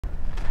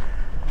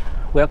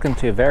Welcome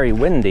to a very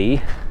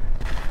windy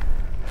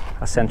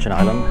Ascension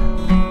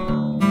Island.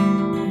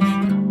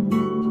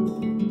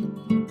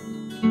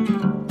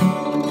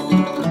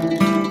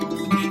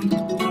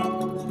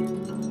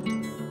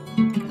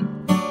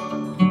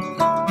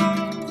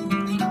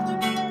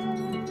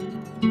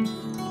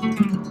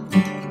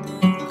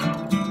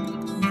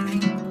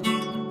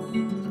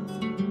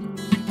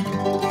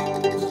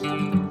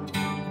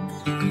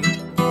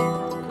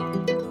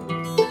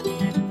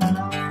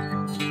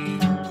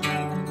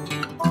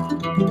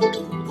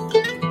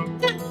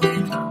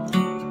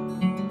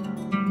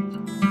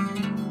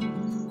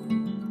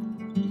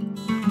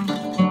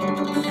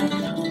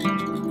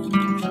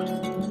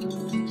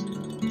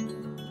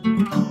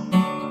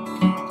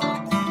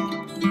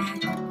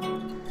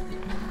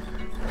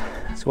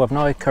 So I've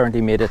now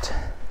currently made it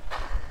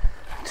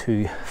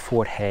to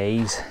Fort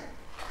Hayes,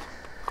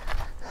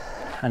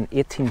 an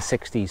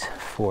 1860s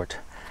fort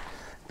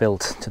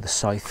built to the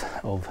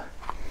south of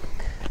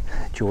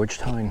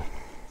Georgetown.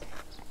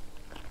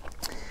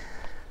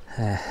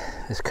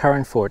 This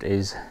current fort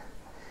is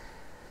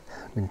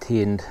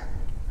maintained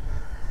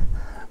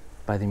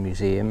by the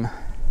museum,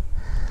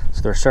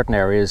 so there are certain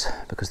areas,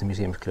 because the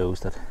museum's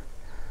closed, that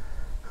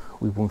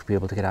we won't be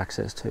able to get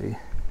access to.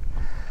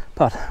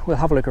 But we'll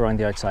have a look around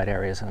the outside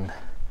areas and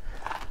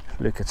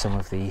look at some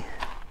of the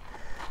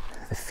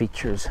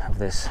features of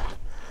this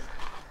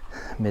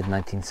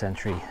mid-19th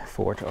century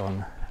fort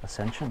on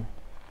Ascension.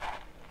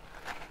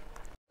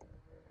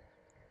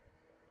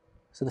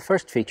 So the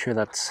first feature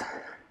that's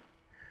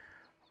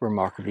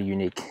remarkably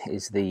unique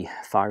is the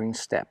firing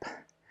step.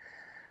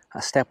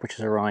 A step which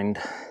is around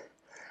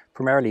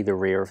primarily the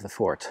rear of the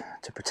fort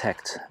to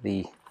protect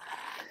the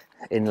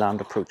inland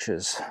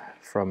approaches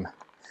from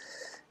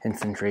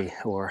infantry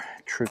or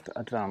troop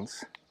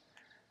advance.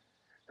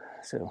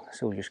 So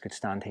soldiers could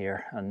stand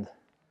here and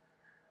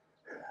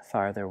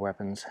fire their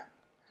weapons,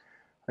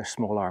 their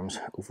small arms,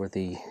 over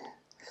the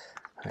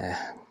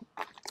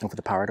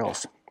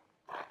parados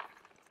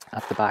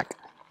at the back.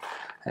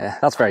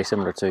 That's very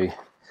similar to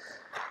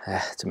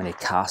many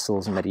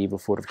castles and medieval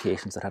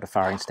fortifications that had a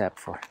firing step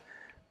for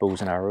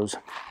bows and arrows.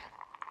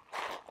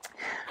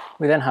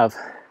 We then have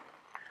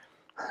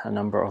a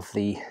number of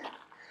the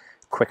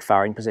quick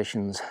firing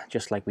positions,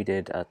 just like we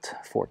did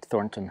at Fort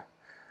Thornton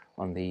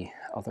on the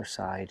other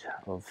side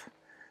of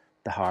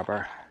the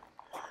harbour.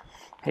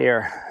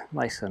 Here,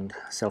 nice and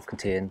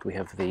self-contained, we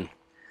have the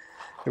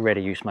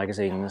ready-use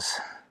magazines,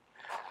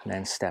 and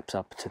then steps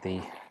up to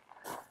the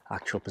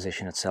actual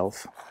position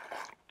itself.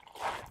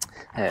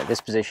 This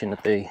position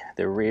at the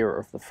rear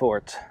of the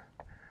fort,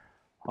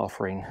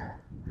 offering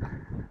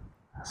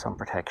some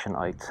protection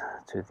out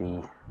to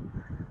the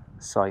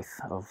south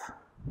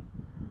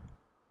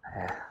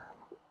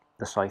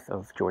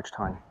of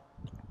Georgetown,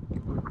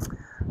 with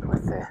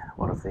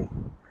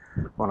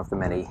one of the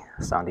many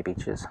sandy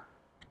beaches.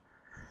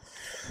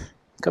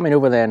 Coming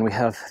over then, we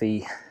have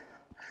the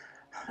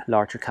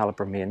larger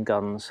caliber main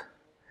guns,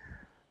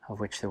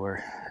 of which there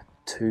were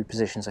 2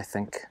 positions, I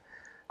think,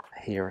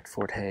 here at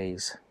Fort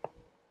Hayes.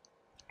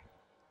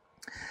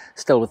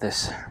 Still with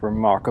this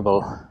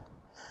remarkable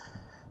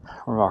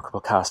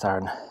cast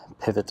iron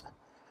pivot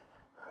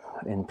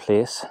in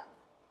place.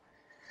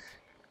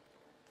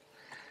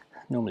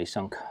 Normally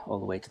sunk all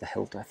the way to the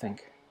hilt, I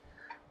think,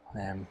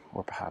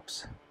 or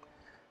perhaps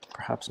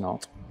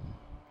not.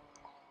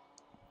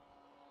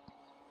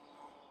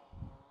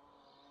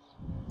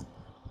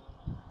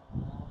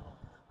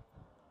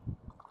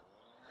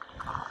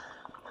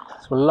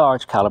 So a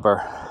large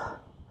caliber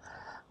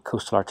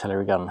coastal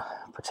artillery gun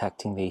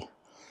protecting the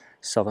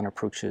southern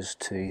approaches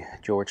to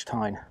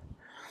Georgetown.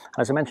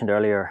 As I mentioned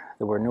earlier,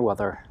 there were no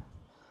other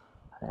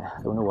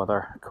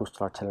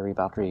coastal artillery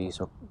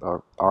batteries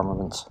or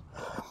armaments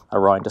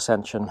around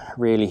Ascension.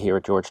 Really, here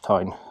at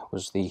Georgetown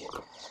was the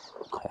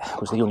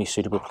only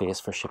suitable place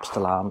for ships to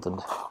land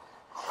and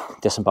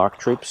disembark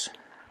troops.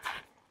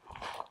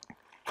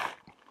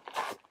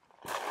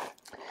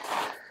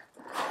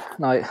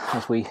 Now,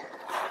 as we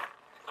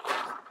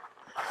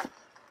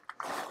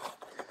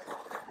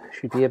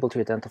should be able to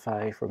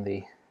identify from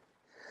the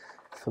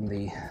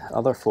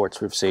other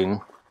forts we've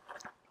seen,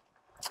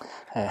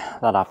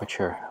 that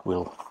aperture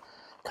will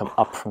come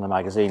up from the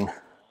magazine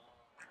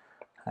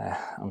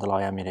and allow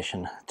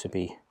ammunition to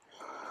be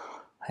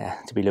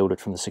loaded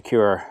from the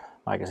secure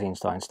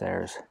magazines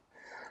downstairs,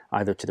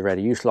 either to the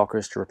ready-use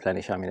lockers to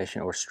replenish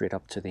ammunition, or straight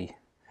up to the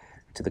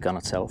gun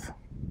itself.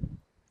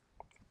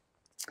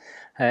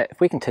 If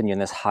we continue in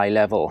this high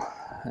level,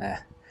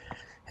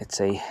 it's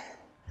a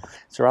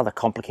rather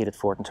complicated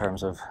fort in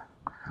terms of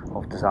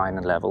design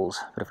and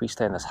levels. But if we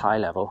stay in this high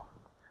level,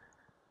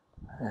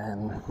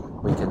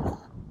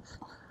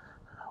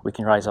 we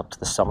can rise up to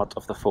the summit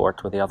of the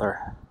fort where the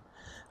other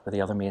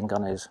main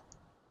gun is.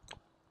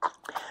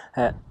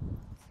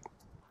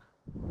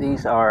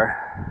 These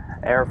are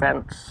air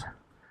vents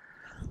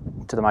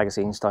to the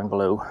magazines down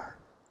below,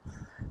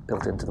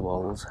 built into the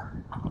walls.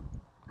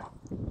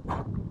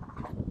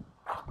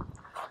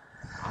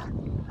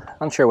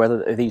 Unsure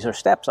whether these are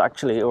steps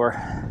actually, or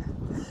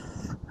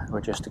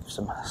or just to give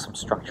some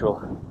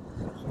structural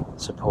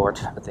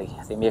support, but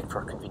they make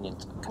for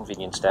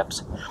convenient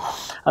steps.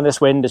 And this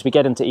wind, as we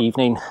get into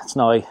evening, it's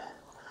now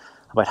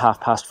about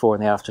 4:30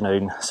 in the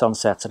afternoon, sun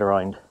sets at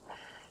around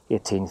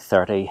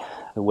 18:30.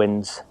 The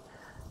winds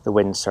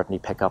certainly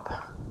pick up.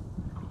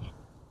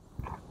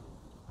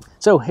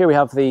 So here we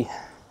have the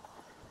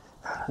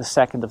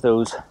second of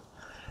those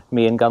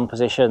main gun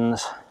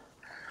positions.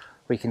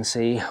 We can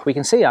see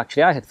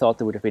actually, I had thought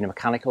there would have been a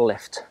mechanical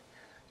lift,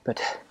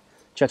 but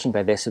judging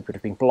by this, it would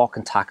have been block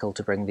and tackle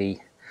to bring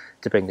the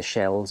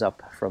shells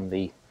up from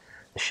the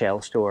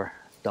shell store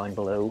down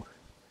below.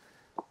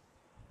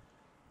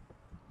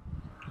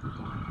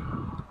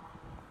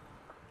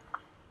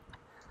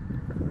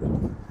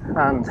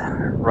 And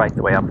right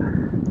the way up.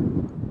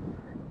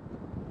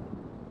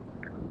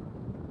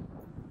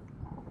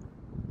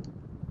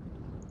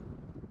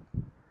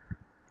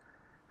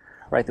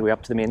 Right the way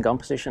up to the main gun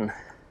position.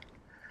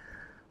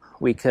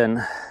 We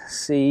can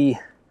see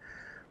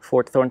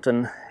Fort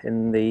Thornton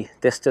in the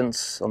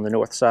distance on the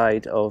north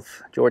side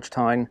of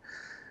Georgetown.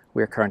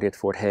 We're currently at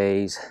Fort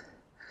Hayes,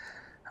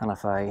 and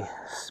if I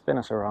spin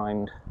us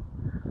around,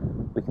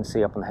 we can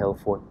see up on the hill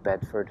Fort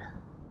Bedford,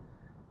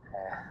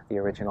 the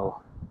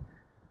original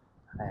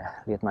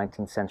late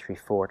 19th century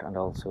fort, and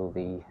also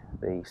the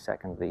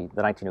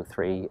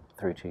 1903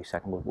 through to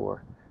Second World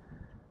War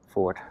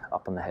fort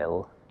up on the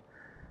hill.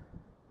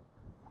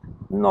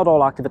 Not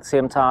all active at the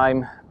same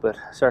time, but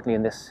certainly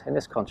in this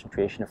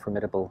concentration, a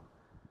formidable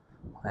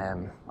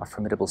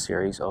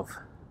series of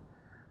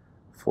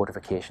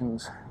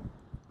fortifications.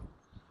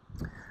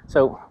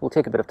 So we'll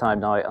take a bit of time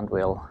now and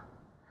we'll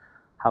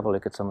have a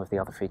look at some of the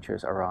other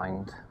features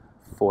around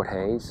Fort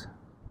Hayes.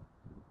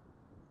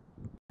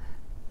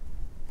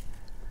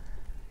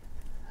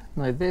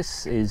 Now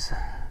this is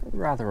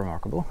rather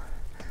remarkable.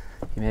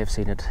 You may have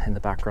seen it in the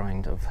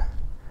background of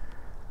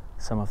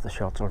some of the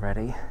shots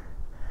already,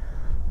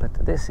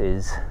 but this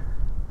is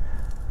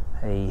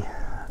a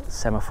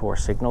semaphore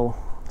signal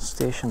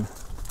station.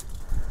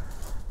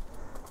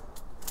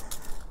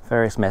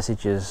 Various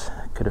messages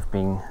could have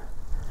been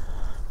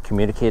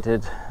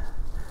communicated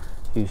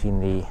using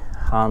the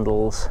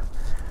handles,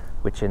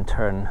 which in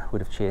turn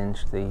would have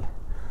changed the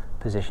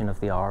position of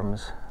the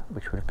arms,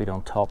 which would have been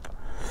on top,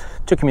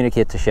 to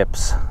communicate to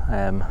ships,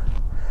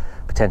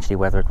 potentially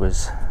whether it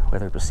was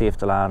safe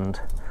to land,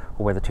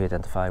 or whether to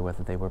identify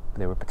whether they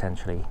were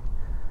potentially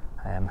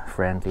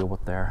friendly, or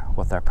what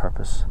their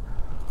purpose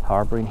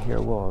harbouring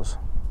here was.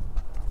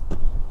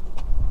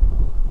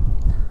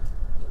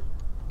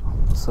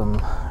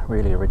 Some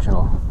really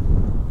original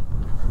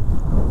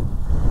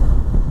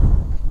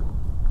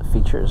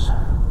features.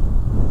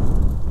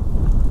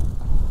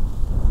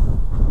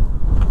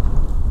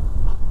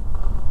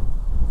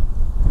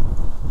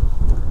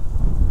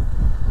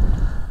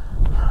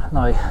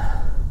 Now,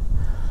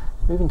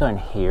 moving down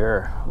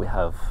here, we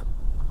have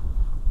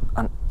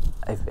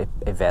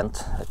a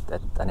vent,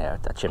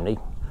 a chimney,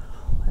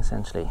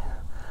 essentially.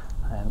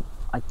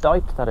 I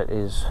doubt that it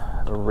is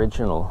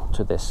original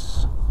to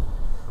this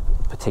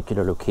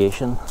particular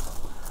location,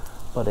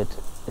 but it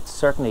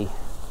certainly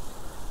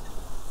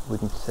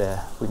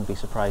wouldn't be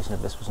surprising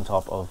if this was on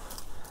top of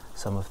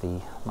some of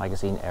the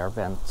magazine air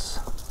vents,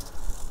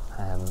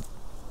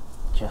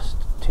 just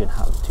to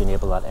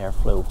enable that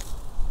airflow.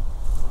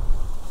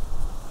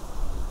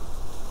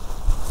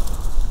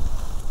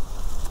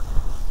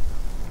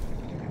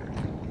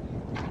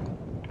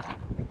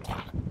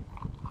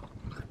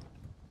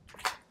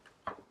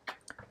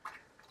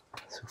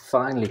 So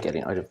finally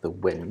getting out of the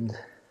wind,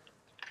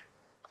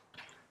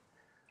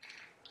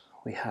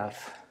 we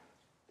have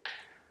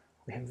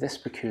this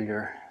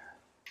peculiar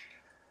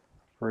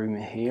room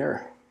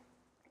here.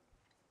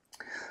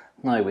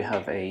 Now we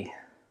have a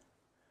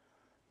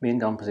main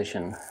gun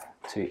position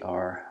to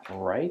our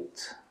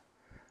right.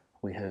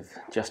 We have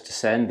just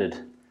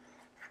descended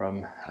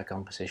from a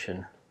gun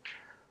position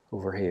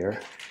over here.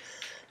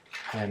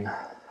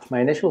 My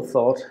initial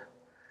thought,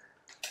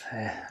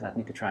 that I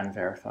need to try and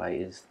verify,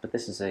 is that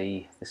this is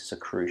a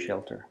crew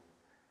shelter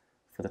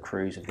for the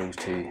crews of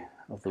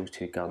those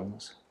two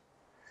guns.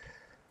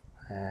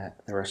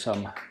 There are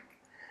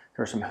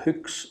some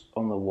hooks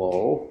on the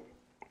wall,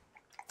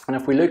 and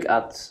if we look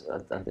at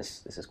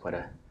this is quite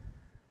an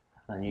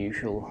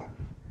unusual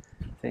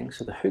thing.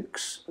 So the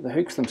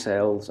hooks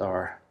themselves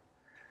are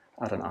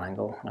at an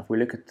angle, and if we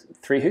look at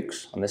 3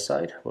 hooks on this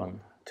side,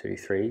 1, 2,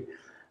 3,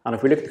 and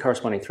if we look at the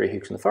corresponding 3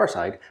 hooks on the far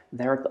side,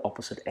 they're at the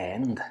opposite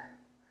end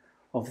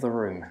of the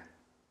room.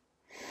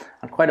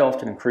 And quite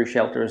often in crew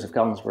shelters, if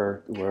guns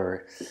were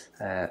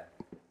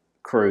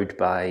crewed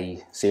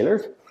by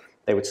sailors,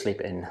 they would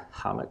sleep in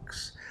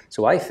hammocks.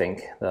 So I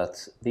think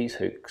that these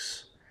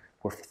hooks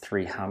were for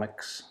 3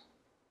 hammocks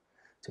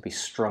to be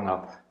strung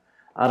up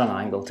at an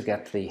angle to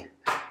get the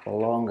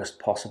longest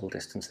possible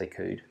distance they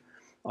could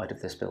out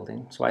of this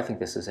building. So I think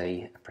this is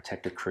a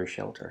protected crew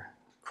shelter.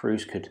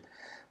 Crews could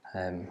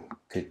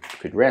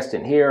rest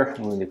in here,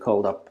 and when they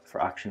called up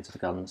for action to the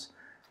guns,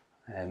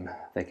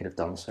 they could have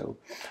done so.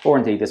 Or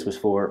indeed, this was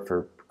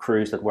for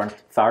crews that weren't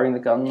firing the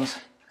guns,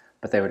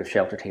 but they would have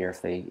sheltered here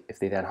if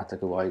they then had to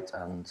go out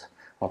and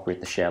operate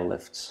the shell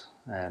lifts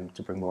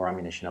to bring more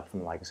ammunition up from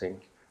the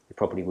magazine. They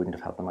probably wouldn't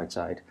have had them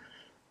outside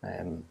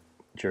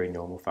during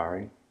normal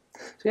firing.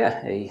 So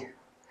yeah,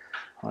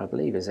 what I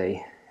believe is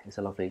a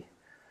lovely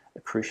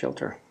crew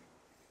shelter.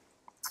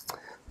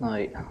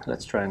 Now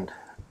let's try and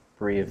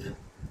brave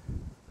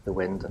the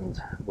wind, and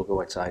we'll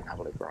go outside and have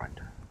a look around.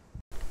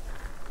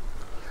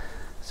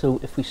 So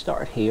if we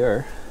start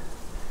here,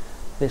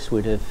 this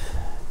would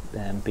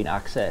have been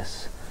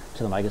access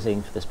to the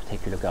magazine for this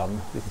particular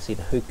gun. We can see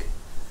the hook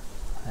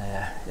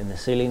in the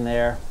ceiling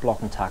there,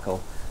 block and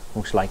tackle,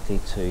 most likely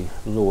to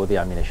lower the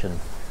ammunition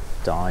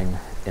down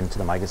into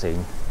the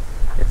magazine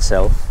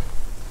itself.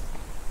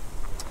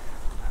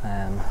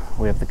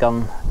 We have the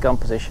gun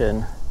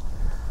position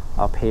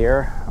up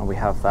here, and we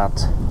have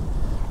that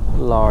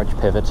large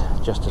pivot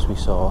just as we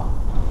saw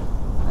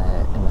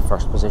in the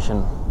first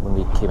position when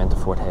we came into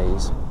Fort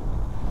Hayes.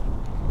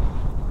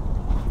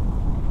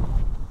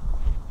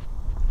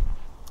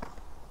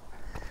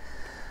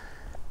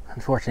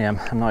 Unfortunately,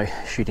 I'm now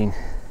shooting,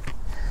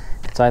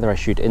 it's either I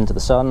shoot into the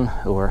sun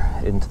or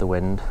into the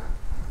wind,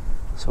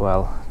 so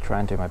I'll try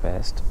and do my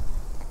best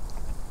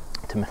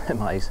to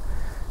minimise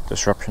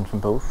disruption from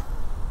both.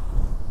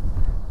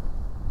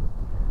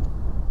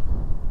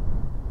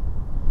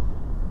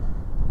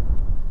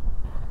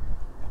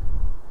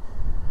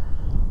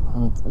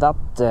 And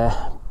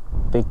that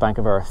big bank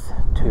of earth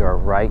to our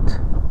right,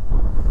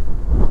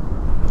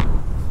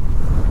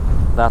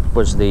 that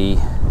was the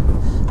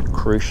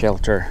crew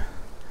shelter.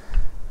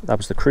 That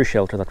was the crew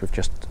shelter that we've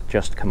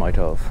just come out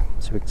of.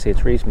 So we can see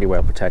it's reasonably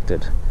well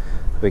protected.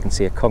 We can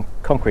see a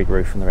concrete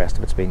roof, and the rest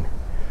of it's been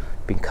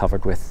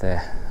covered with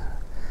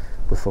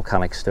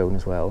volcanic stone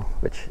as well,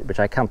 which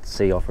I can't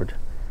see offered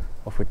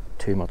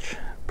too much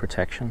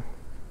protection.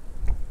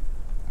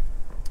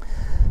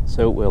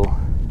 So we'll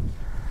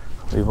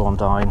move on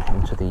down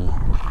into the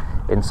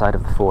inside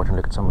of the fort and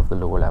look at some of the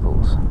lower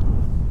levels.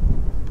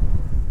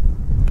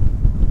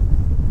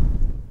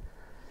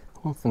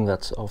 One thing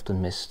that's often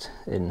missed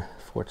in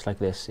forts like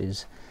this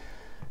is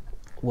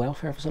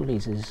welfare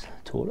facilities, is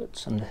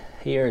toilets, and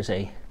here is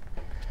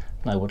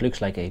now what looks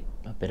like a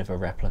bit of a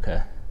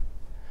replica.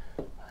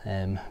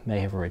 May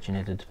have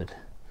originated, but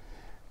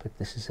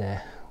this is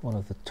one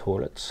of the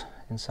toilets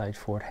inside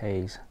Fort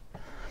Hayes.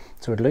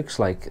 So it looks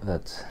like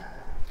that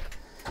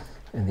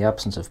in the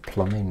absence of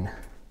plumbing,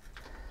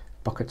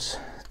 buckets,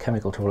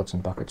 chemical toilets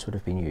and buckets would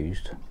have been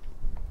used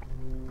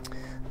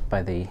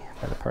by the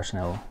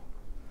personnel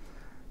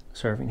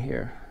serving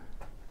here.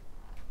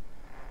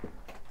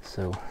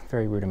 So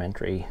very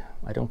rudimentary.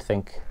 I don't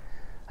think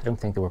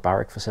there were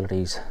barrack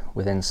facilities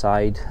within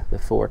inside the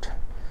fort.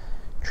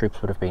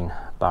 Troops would have been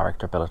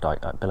barracked or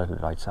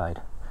billeted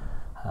outside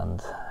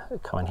and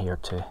coming here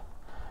to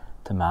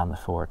man the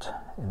fort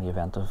in the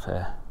event of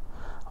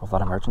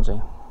that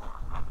emergency.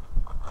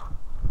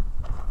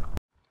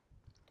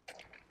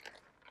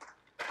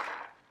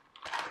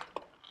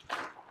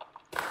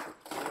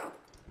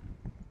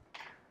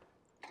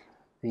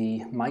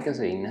 The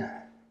magazine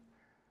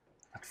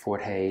at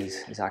Fort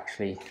Hayes is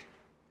actually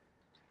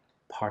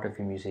part of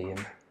the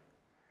museum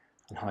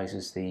and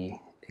houses the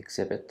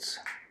exhibits.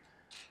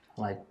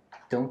 And I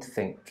don't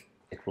think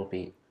it will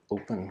be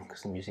open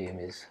because the museum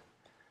is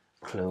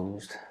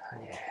closed.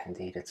 And yeah,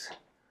 indeed,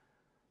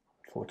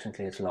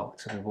 unfortunately it's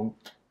locked, so we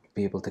won't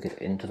be able to get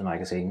into the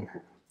magazine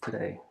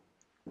today.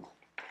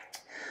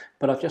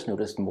 But I've just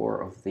noticed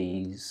more of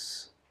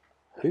these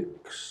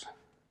hooks.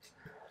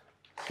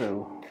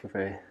 So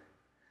we've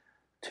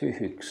two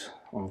hooks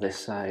on this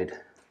side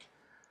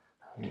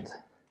and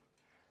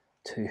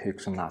two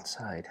hooks on that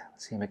side.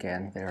 See them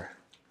again, they're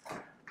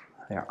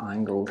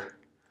angled,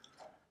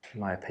 in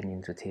my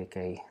opinion, to take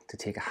a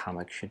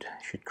hammock should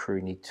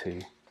crew need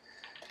to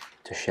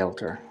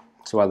shelter.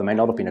 So while there may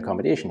not have been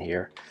accommodation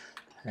here,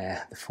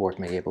 the fort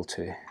may have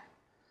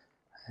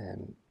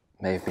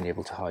been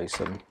able to house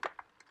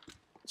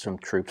some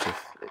troops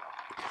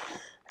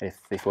if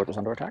the fort was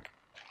under attack.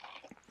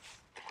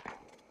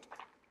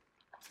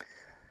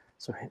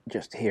 So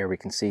just here we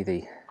can see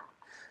the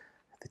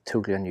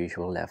totally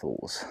unusual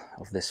levels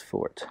of this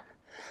fort.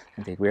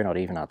 Indeed, we're not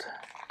even at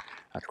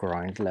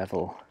ground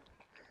level.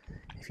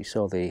 If you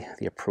saw the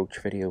approach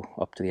video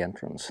up to the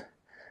entrance,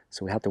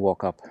 so we had to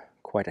walk up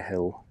quite a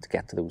hill to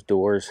get to those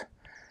doors,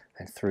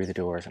 then through the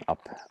doors and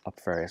up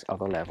various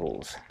other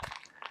levels.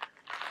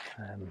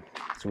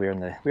 So we're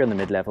in the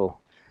mid level,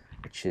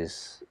 which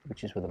is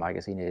where the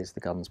magazine is. The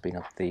gun's been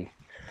up the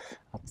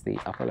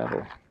upper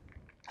level.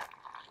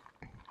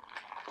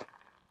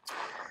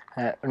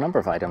 A number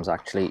of items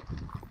actually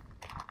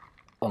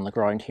on the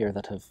ground here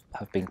that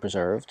have been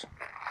preserved.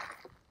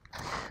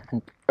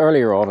 And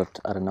earlier on at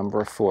a number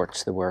of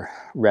forts there were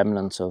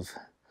remnants of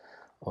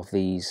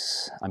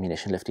these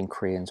ammunition lifting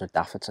cranes, or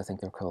daffets I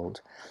think they're called,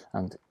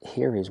 and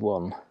here is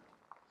one.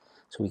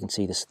 So we can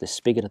see this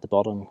spigot at the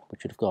bottom,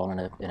 which would have gone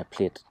in a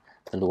plate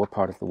to the lower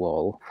part of the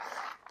wall.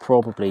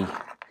 Probably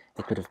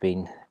it could have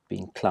been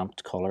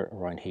clamped collar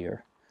around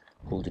here,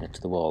 holding it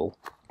to the wall.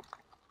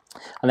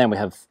 And then we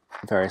have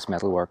various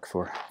metalwork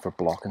for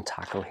block and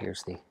tackle.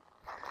 Here's the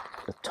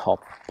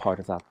top part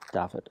of that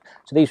davit.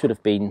 So these would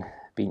have been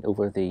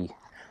over the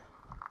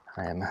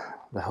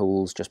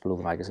holes just below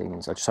the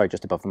magazines, or sorry,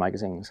 just above the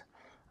magazines,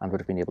 and would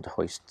have been able to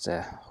hoist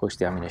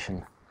the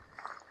ammunition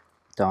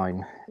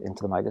down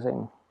into the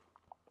magazine.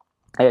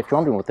 If you're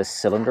wondering what this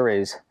cylinder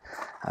is,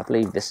 I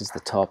believe this is the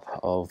top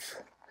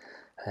of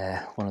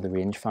one of the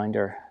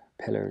rangefinder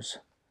pillars.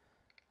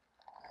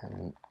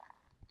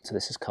 So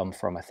this has come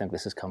from, I think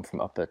this has come from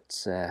up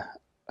at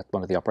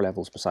one of the upper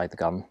levels beside the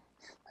gun,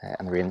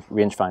 and the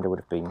rangefinder would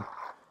have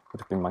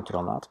been mounted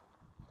on that.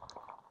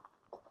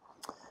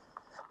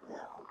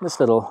 This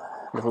little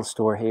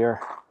store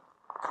here,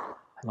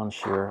 I'm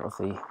unsure of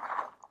the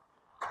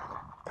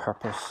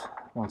purpose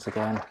once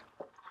again.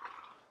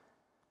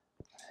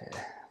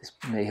 This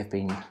may have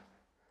been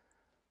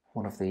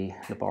one of the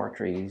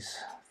laboratories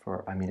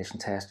for ammunition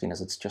testing,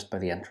 as it's just by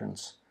the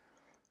entrance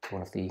to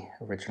one of the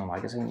original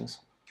magazines.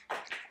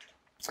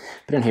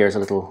 But in here is a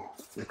little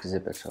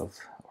exhibit of,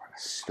 or a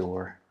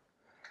store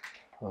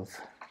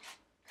of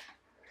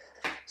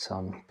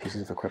some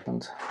pieces of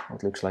equipment.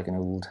 What looks like an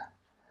old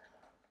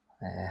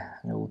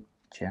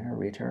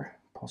generator,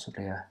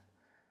 possibly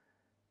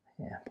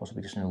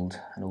just an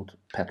old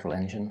petrol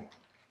engine.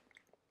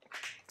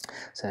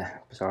 It's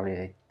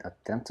bizarrely a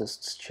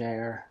dentist's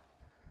chair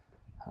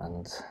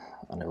and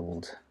an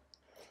old,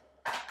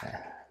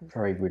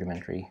 very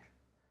rudimentary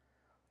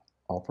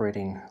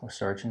operating or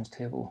surgeon's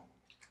table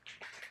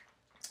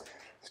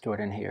stored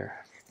in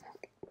here.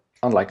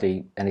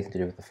 Unlikely anything to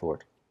do with the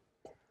fort.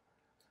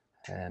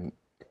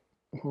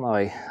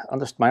 My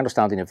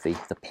understanding of the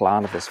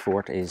plan of this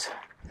fort is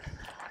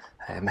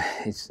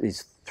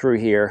through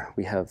here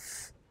we have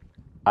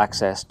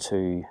access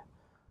to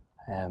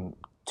a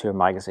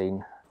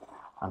magazine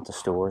and to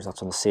stores.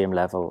 That's on the same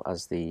level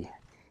as the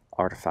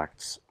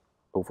artifacts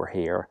over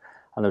here,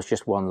 and there's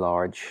just one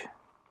large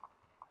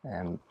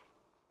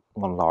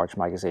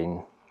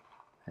magazine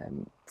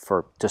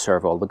to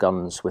serve all the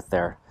guns with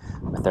their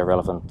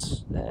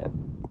relevant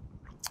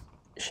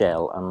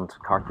shell and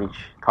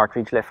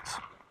cartridge lifts.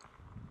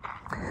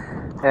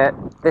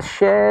 This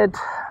shed,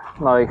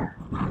 now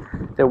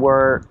there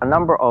were a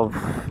number of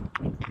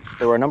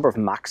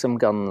Maxim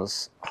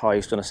guns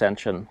housed on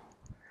Ascension,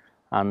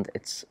 and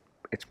it's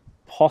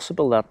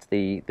possible that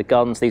the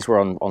guns, these were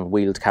on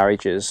wheeled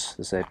carriages.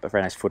 There's a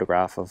very nice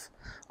photograph of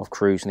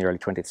crews in the early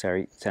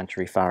 20th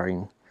century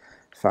firing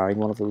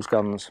one of those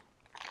guns.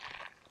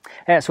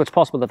 So it's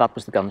possible that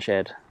was the gun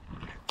shed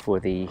for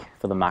the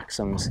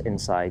Maxims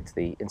inside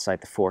the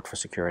fort for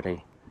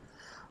security,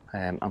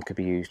 and could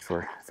be used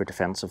for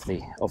defence of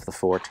the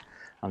fort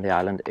and the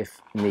island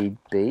if need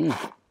be.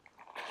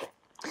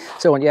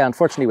 So yeah,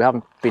 unfortunately we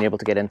haven't been able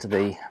to get into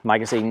the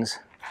magazines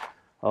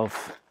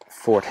of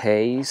Fort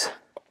Hayes,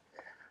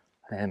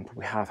 but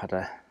we have had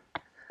a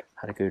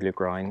good look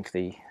around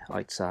the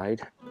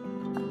outside.